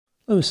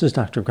Hello, this is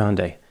Dr.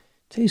 Grande.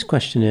 Today's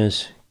question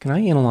is, can I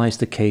analyze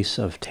the case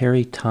of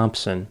Terry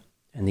Thompson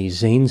and the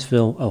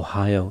Zanesville,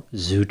 Ohio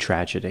zoo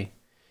tragedy?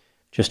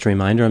 Just a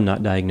reminder, I'm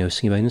not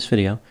diagnosing anybody in this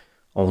video,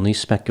 only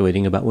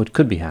speculating about what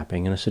could be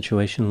happening in a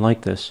situation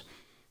like this.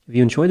 If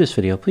you enjoyed this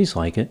video, please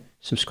like it,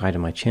 subscribe to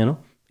my channel,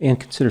 and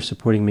consider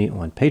supporting me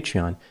on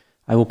Patreon.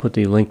 I will put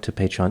the link to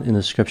Patreon in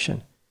the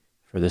description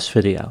for this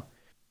video.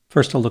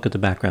 First, I'll look at the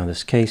background of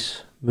this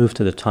case, move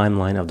to the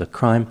timeline of the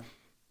crime,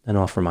 then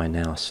offer my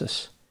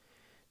analysis.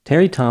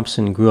 Terry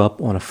Thompson grew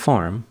up on a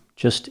farm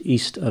just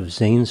east of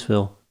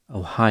Zanesville,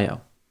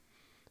 Ohio.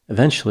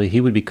 Eventually, he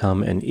would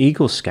become an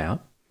Eagle Scout.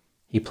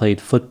 He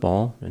played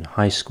football in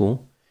high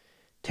school.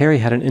 Terry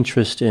had an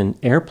interest in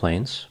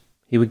airplanes.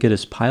 He would get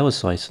his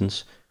pilot's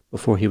license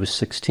before he was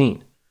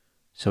 16,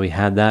 so he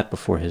had that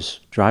before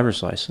his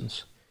driver's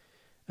license.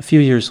 A few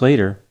years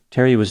later,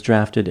 Terry was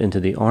drafted into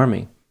the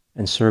Army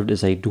and served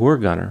as a door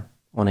gunner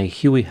on a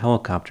Huey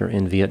helicopter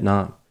in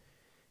Vietnam.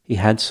 He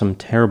had some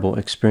terrible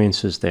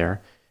experiences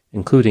there,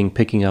 including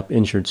picking up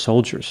injured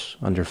soldiers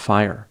under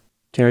fire.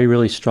 Terry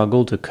really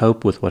struggled to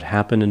cope with what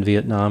happened in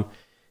Vietnam.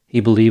 He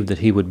believed that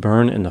he would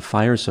burn in the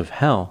fires of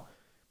hell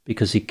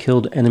because he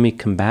killed enemy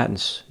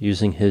combatants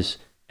using his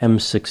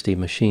M60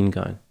 machine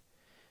gun.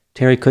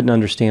 Terry couldn't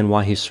understand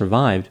why he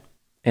survived,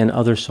 and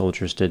other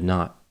soldiers did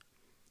not.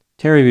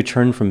 Terry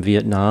returned from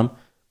Vietnam,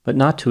 but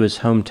not to his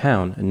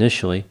hometown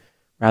initially,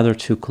 rather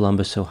to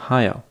Columbus,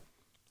 Ohio.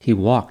 He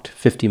walked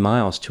 50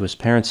 miles to his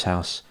parents'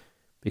 house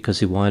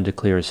because he wanted to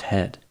clear his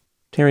head.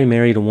 Terry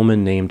married a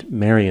woman named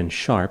Marion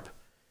Sharp.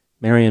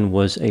 Marion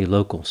was a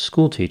local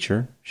school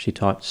teacher. She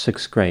taught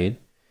 6th grade.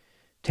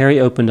 Terry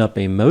opened up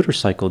a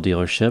motorcycle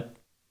dealership,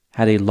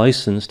 had a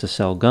license to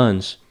sell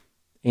guns,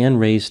 and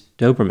raised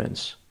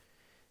Dobermans.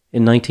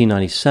 In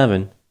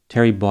 1997,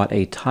 Terry bought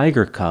a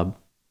tiger cub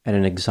at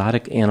an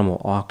exotic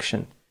animal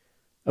auction.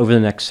 Over the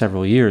next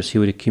several years, he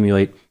would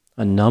accumulate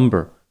a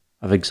number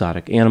of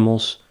exotic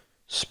animals,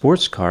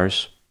 sports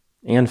cars,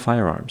 and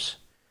firearms.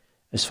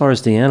 As far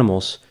as the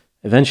animals,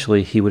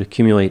 eventually he would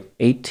accumulate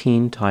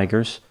 18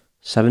 tigers,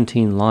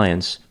 17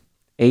 lions,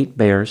 8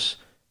 bears,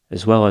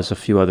 as well as a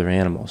few other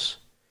animals.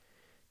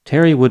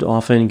 Terry would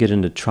often get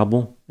into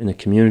trouble in the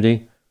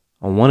community.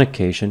 On one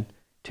occasion,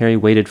 Terry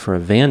waited for a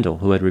vandal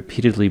who had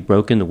repeatedly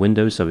broken the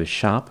windows of his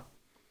shop.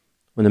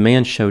 When the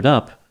man showed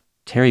up,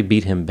 Terry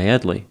beat him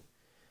badly.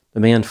 The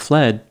man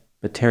fled,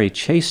 but Terry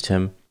chased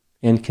him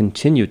and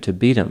continued to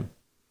beat him.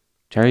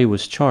 Terry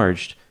was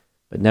charged,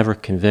 but never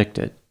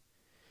convicted.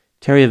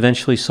 Terry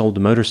eventually sold the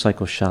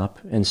motorcycle shop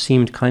and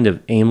seemed kind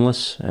of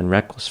aimless and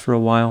reckless for a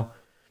while.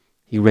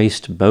 He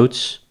raced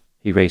boats,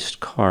 he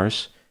raced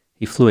cars,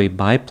 he flew a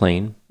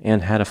biplane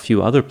and had a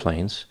few other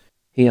planes.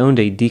 He owned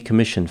a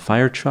decommissioned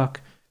fire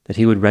truck that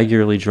he would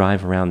regularly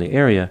drive around the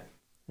area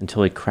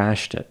until he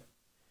crashed it.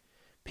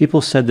 People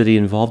said that he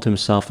involved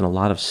himself in a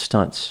lot of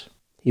stunts.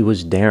 He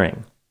was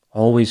daring,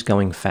 always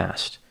going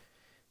fast.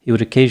 He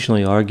would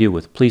occasionally argue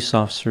with police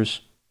officers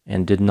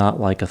and did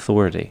not like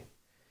authority.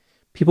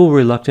 People were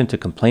reluctant to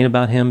complain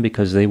about him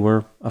because they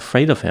were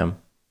afraid of him.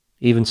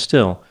 Even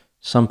still,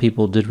 some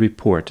people did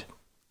report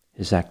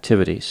his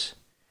activities.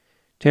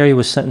 Terry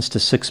was sentenced to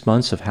 6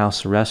 months of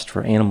house arrest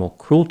for animal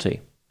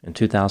cruelty in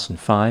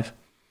 2005.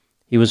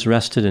 He was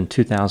arrested in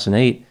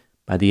 2008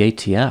 by the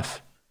ATF.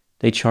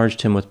 They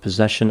charged him with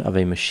possession of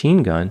a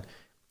machine gun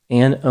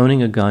and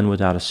owning a gun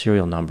without a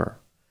serial number.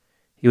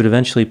 He would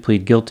eventually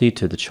plead guilty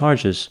to the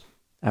charges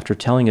after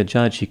telling a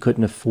judge he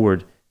couldn't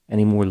afford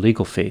any more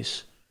legal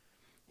fees.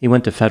 He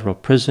went to federal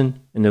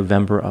prison in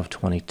November of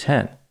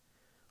 2010.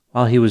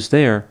 While he was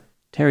there,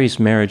 Terry's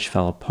marriage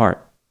fell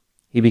apart.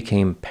 He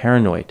became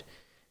paranoid.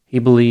 He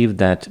believed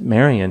that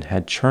Marion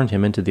had turned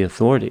him into the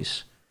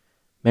authorities.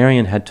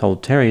 Marion had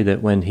told Terry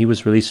that when he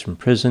was released from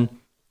prison,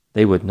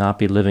 they would not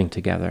be living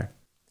together.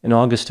 In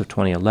August of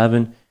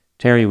 2011,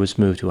 Terry was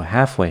moved to a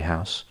halfway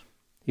house.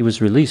 He was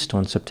released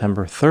on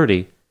September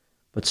 30,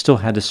 but still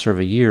had to serve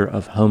a year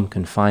of home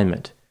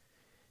confinement.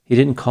 He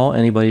didn't call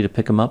anybody to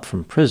pick him up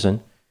from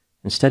prison.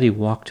 Instead, he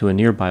walked to a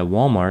nearby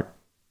Walmart,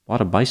 bought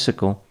a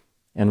bicycle,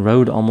 and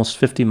rode almost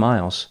 50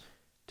 miles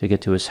to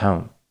get to his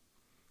home.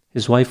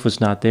 His wife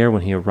was not there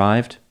when he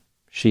arrived.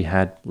 She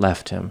had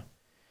left him.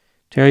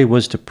 Terry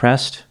was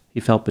depressed. He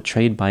felt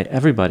betrayed by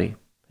everybody,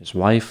 his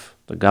wife,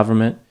 the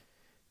government.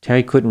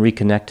 Terry couldn't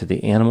reconnect to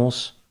the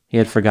animals. He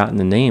had forgotten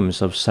the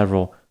names of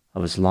several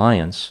of his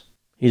lions.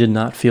 He did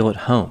not feel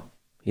at home.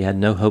 He had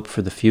no hope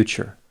for the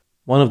future.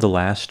 One of the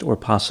last, or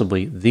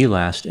possibly the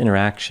last,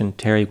 interaction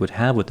Terry would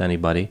have with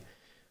anybody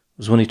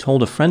was when he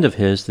told a friend of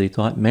his that he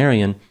thought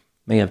Marion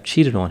may have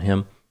cheated on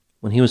him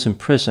when he was in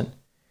prison.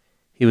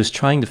 He was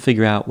trying to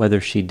figure out whether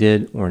she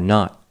did or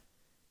not.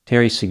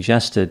 Terry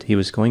suggested he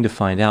was going to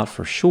find out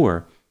for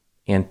sure,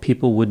 and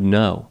people would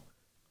know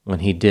when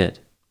he did.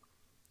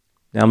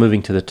 Now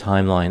moving to the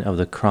timeline of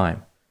the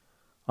crime.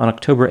 On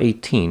October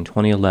 18,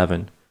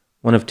 2011,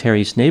 one of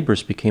Terry's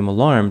neighbors became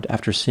alarmed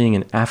after seeing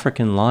an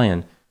African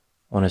lion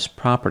on his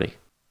property.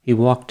 He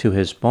walked to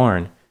his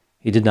barn.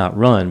 He did not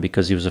run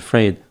because he was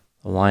afraid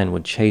the lion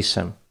would chase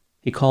him.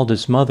 He called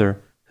his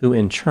mother, who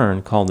in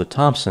turn called the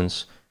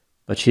Thompsons,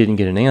 but she didn't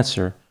get an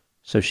answer,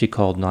 so she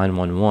called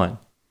 911.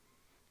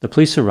 The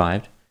police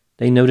arrived.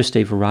 They noticed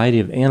a variety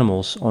of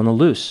animals on the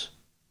loose.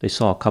 They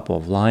saw a couple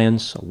of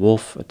lions, a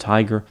wolf, a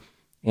tiger,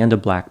 and a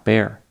black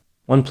bear.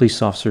 One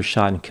police officer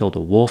shot and killed a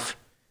wolf.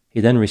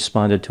 He then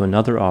responded to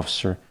another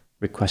officer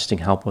requesting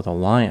help with a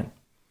lion.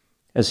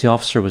 As the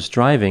officer was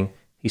driving,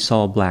 he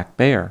saw a black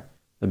bear.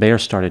 The bear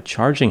started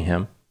charging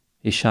him.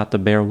 He shot the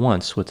bear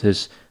once with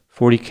his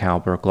 .40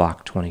 caliber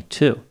Glock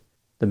 22.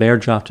 The bear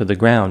dropped to the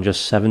ground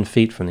just 7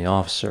 feet from the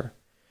officer.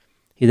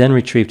 He then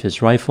retrieved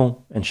his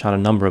rifle and shot a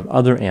number of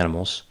other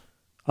animals.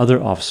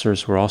 Other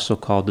officers were also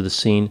called to the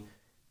scene.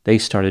 They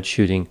started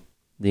shooting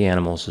the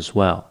animals as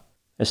well.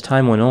 As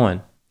time went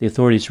on, the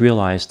authorities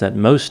realized that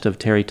most of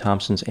Terry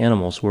Thompson's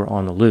animals were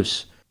on the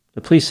loose.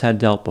 The police had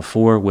dealt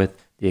before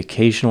with the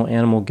occasional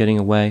animal getting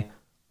away,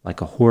 like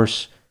a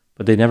horse,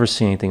 but they'd never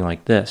seen anything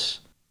like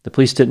this. The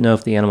police didn't know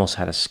if the animals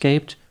had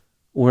escaped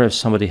or if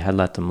somebody had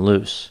let them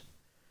loose.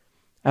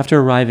 After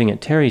arriving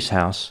at Terry's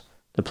house,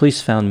 the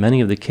police found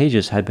many of the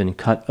cages had been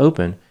cut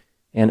open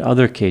and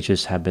other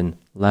cages had been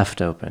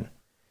left open.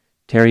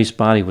 Terry's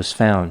body was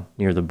found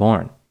near the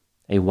barn.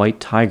 A white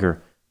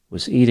tiger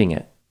was eating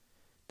it.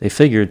 They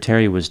figured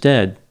Terry was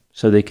dead,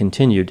 so they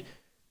continued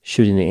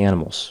shooting the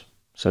animals,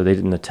 so they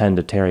didn't attend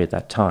to Terry at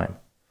that time.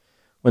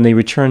 When they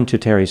returned to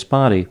Terry's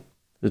body,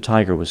 the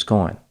tiger was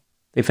gone.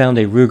 They found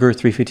a Ruger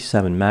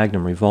 .357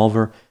 Magnum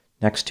revolver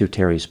next to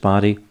Terry's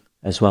body,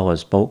 as well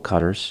as bolt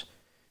cutters.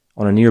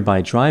 On a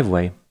nearby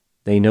driveway,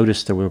 they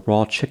noticed there were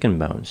raw chicken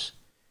bones.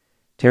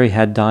 Terry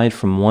had died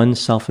from one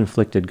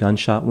self-inflicted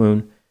gunshot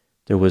wound.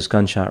 There was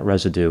gunshot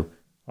residue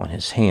on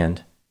his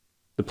hand.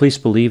 The police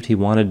believed he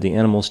wanted the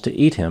animals to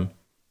eat him,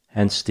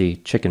 hence the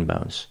chicken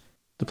bones.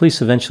 The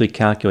police eventually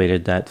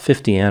calculated that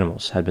 50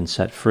 animals had been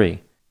set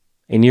free.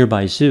 A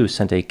nearby zoo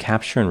sent a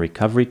capture and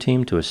recovery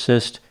team to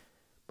assist,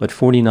 but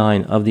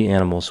 49 of the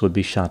animals would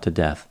be shot to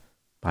death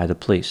by the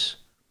police.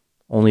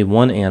 Only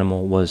one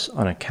animal was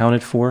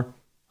unaccounted for,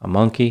 a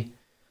monkey.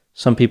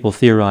 Some people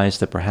theorized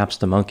that perhaps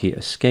the monkey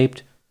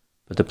escaped,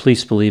 but the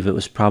police believe it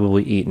was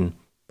probably eaten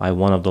by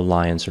one of the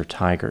lions or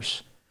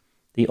tigers.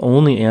 The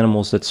only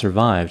animals that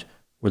survived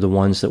were the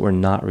ones that were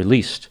not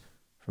released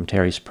from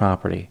Terry's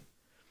property.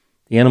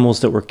 The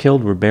animals that were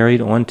killed were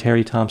buried on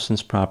Terry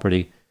Thompson's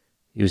property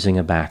using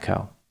a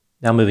backhoe.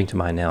 Now moving to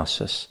my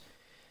analysis.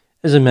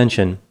 As I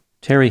mentioned,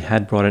 Terry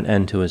had brought an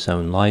end to his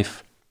own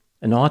life.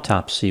 An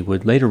autopsy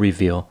would later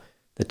reveal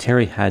that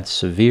Terry had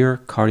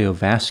severe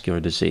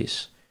cardiovascular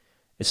disease.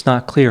 It's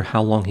not clear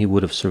how long he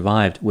would have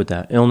survived with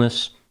that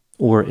illness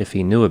or if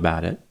he knew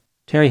about it.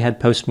 Terry had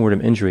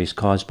post-mortem injuries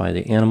caused by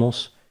the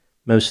animals.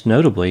 Most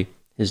notably,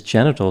 his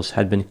genitals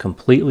had been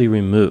completely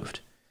removed.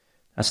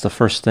 That's the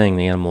first thing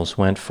the animals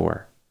went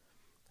for.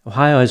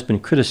 Ohio has been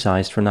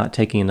criticized for not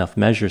taking enough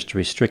measures to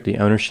restrict the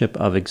ownership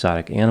of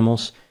exotic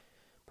animals.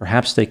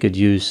 Perhaps they could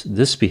use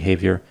this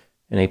behavior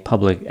in a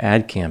public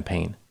ad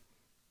campaign.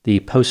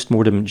 The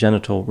post-mortem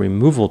genital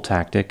removal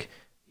tactic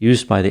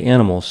used by the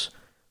animals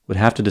would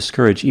have to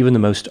discourage even the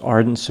most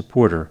ardent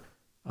supporter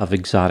of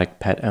exotic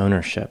pet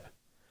ownership.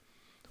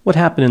 What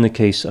happened in the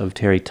case of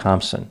Terry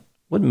Thompson?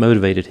 What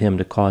motivated him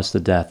to cause the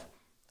death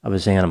of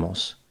his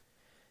animals?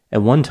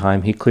 At one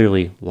time, he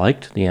clearly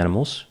liked the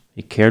animals.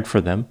 He cared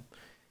for them.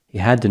 He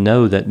had to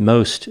know that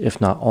most,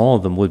 if not all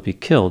of them, would be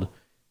killed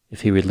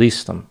if he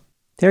released them.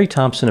 Terry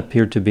Thompson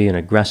appeared to be an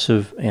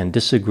aggressive and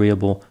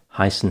disagreeable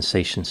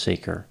high-sensation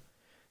seeker.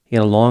 He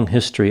had a long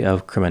history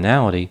of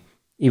criminality,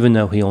 even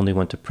though he only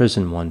went to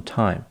prison one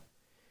time.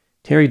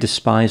 Terry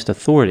despised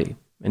authority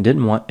and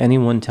didn't want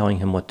anyone telling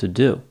him what to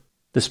do.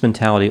 This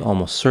mentality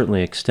almost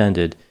certainly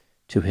extended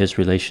to his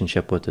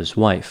relationship with his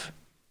wife.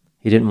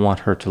 He didn't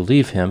want her to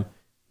leave him,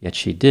 yet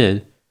she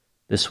did.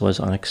 This was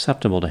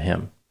unacceptable to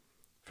him.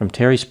 From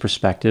Terry's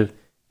perspective,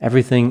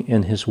 everything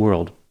in his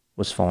world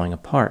was falling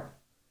apart.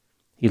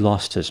 He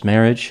lost his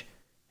marriage.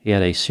 He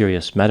had a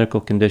serious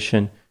medical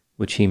condition,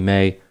 which he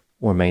may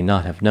or may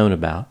not have known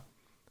about.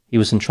 He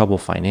was in trouble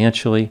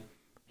financially.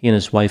 He and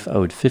his wife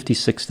owed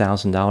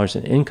 $56,000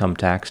 in income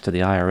tax to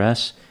the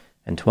IRS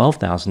and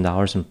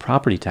 $12,000 in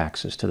property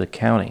taxes to the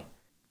county.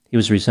 He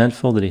was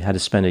resentful that he had to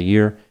spend a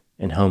year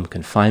in home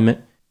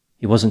confinement.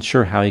 He wasn't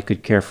sure how he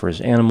could care for his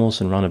animals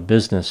and run a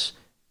business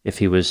if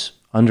he was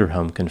under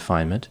home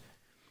confinement.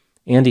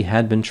 And he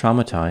had been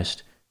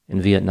traumatized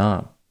in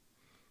Vietnam.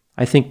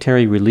 I think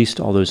Terry released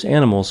all those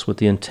animals with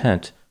the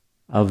intent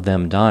of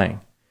them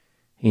dying.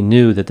 He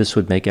knew that this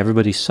would make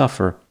everybody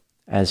suffer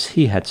as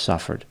he had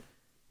suffered.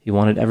 He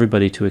wanted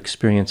everybody to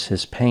experience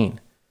his pain.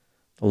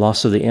 The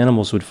loss of the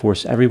animals would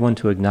force everyone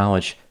to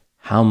acknowledge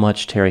how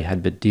much Terry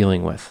had been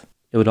dealing with.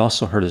 It would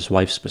also hurt his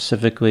wife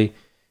specifically.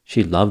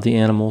 She loved the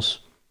animals.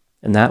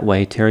 In that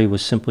way, Terry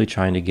was simply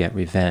trying to get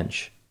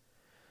revenge.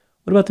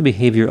 What about the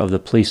behavior of the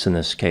police in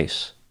this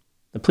case?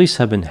 The police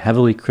have been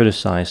heavily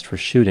criticized for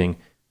shooting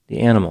the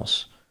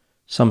animals.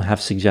 Some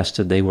have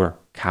suggested they were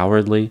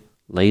cowardly,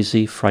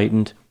 lazy,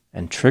 frightened,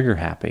 and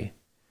trigger-happy.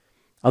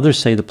 Others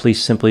say the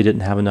police simply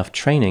didn't have enough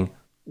training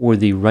or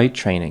the right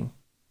training.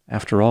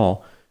 After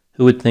all,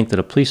 Who would think that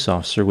a police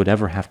officer would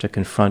ever have to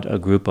confront a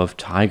group of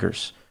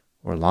tigers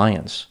or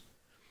lions?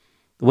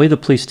 The way the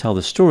police tell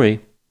the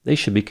story, they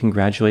should be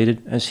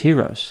congratulated as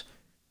heroes.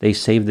 They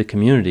saved the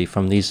community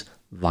from these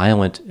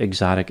violent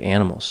exotic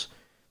animals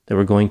that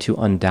were going to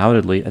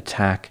undoubtedly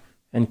attack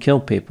and kill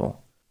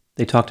people.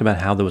 They talked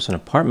about how there was an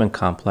apartment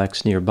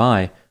complex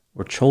nearby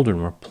where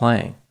children were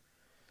playing.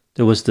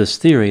 There was this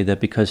theory that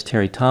because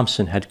Terry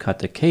Thompson had cut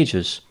the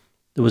cages,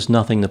 there was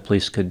nothing the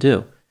police could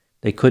do.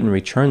 They couldn't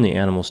return the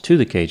animals to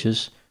the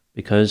cages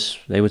because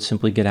they would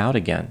simply get out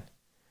again.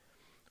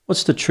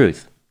 What's the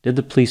truth? Did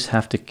the police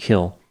have to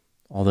kill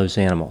all those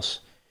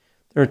animals?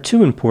 There are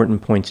two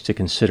important points to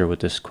consider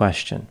with this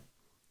question.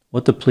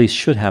 What the police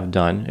should have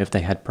done if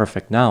they had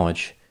perfect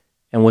knowledge,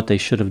 and what they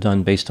should have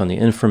done based on the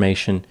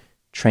information,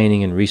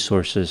 training, and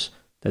resources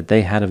that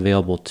they had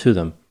available to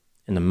them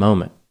in the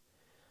moment.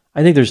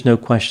 I think there's no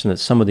question that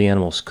some of the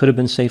animals could have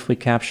been safely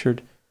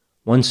captured.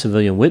 One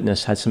civilian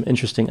witness had some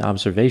interesting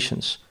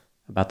observations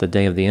about the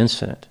day of the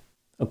incident.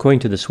 According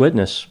to this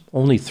witness,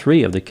 only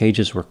 3 of the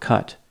cages were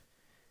cut.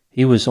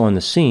 He was on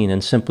the scene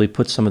and simply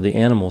put some of the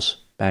animals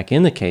back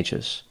in the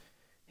cages.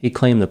 He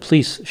claimed the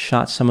police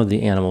shot some of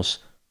the animals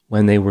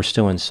when they were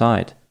still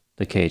inside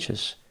the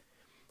cages.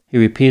 He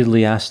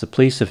repeatedly asked the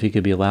police if he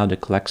could be allowed to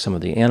collect some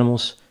of the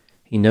animals.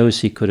 He knows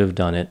he could have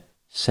done it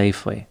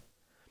safely.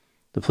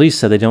 The police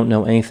said they don't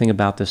know anything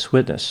about this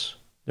witness.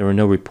 There were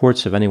no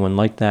reports of anyone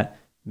like that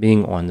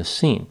being on the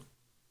scene.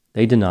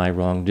 They deny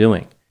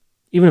wrongdoing.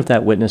 Even if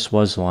that witness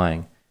was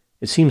lying,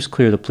 it seems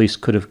clear the police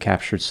could have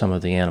captured some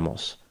of the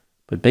animals.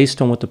 But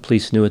based on what the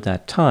police knew at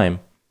that time,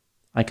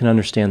 I can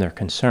understand their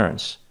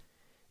concerns.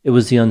 It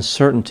was the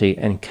uncertainty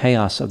and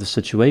chaos of the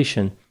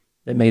situation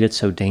that made it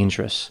so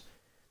dangerous.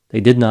 They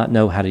did not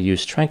know how to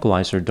use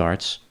tranquilizer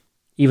darts.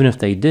 Even if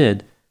they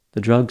did, the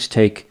drugs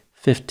take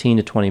 15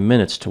 to 20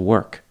 minutes to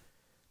work.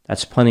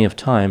 That's plenty of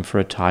time for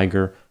a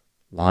tiger,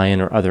 lion,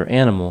 or other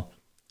animal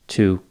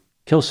to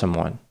kill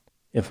someone.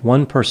 If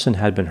one person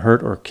had been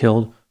hurt or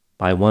killed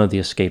by one of the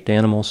escaped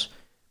animals,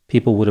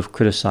 people would have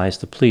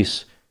criticized the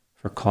police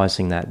for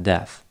causing that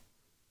death.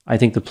 I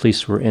think the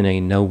police were in a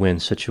no-win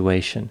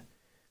situation.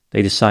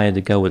 They decided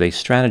to go with a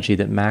strategy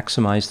that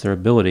maximized their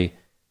ability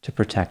to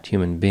protect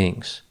human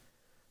beings.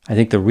 I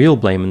think the real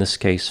blame in this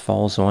case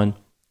falls on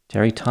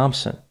Terry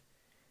Thompson.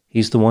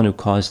 He's the one who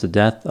caused the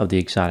death of the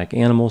exotic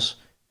animals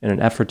in an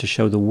effort to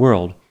show the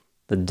world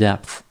the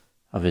depth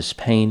of his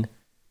pain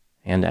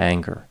and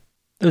anger.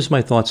 Those are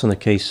my thoughts on the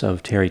case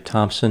of Terry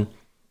Thompson.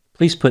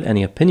 Please put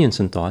any opinions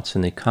and thoughts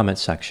in the comment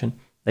section.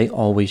 They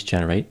always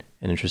generate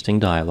an interesting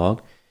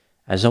dialogue.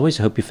 As always,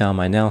 I hope you found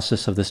my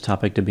analysis of this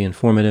topic to be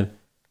informative.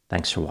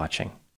 Thanks for watching.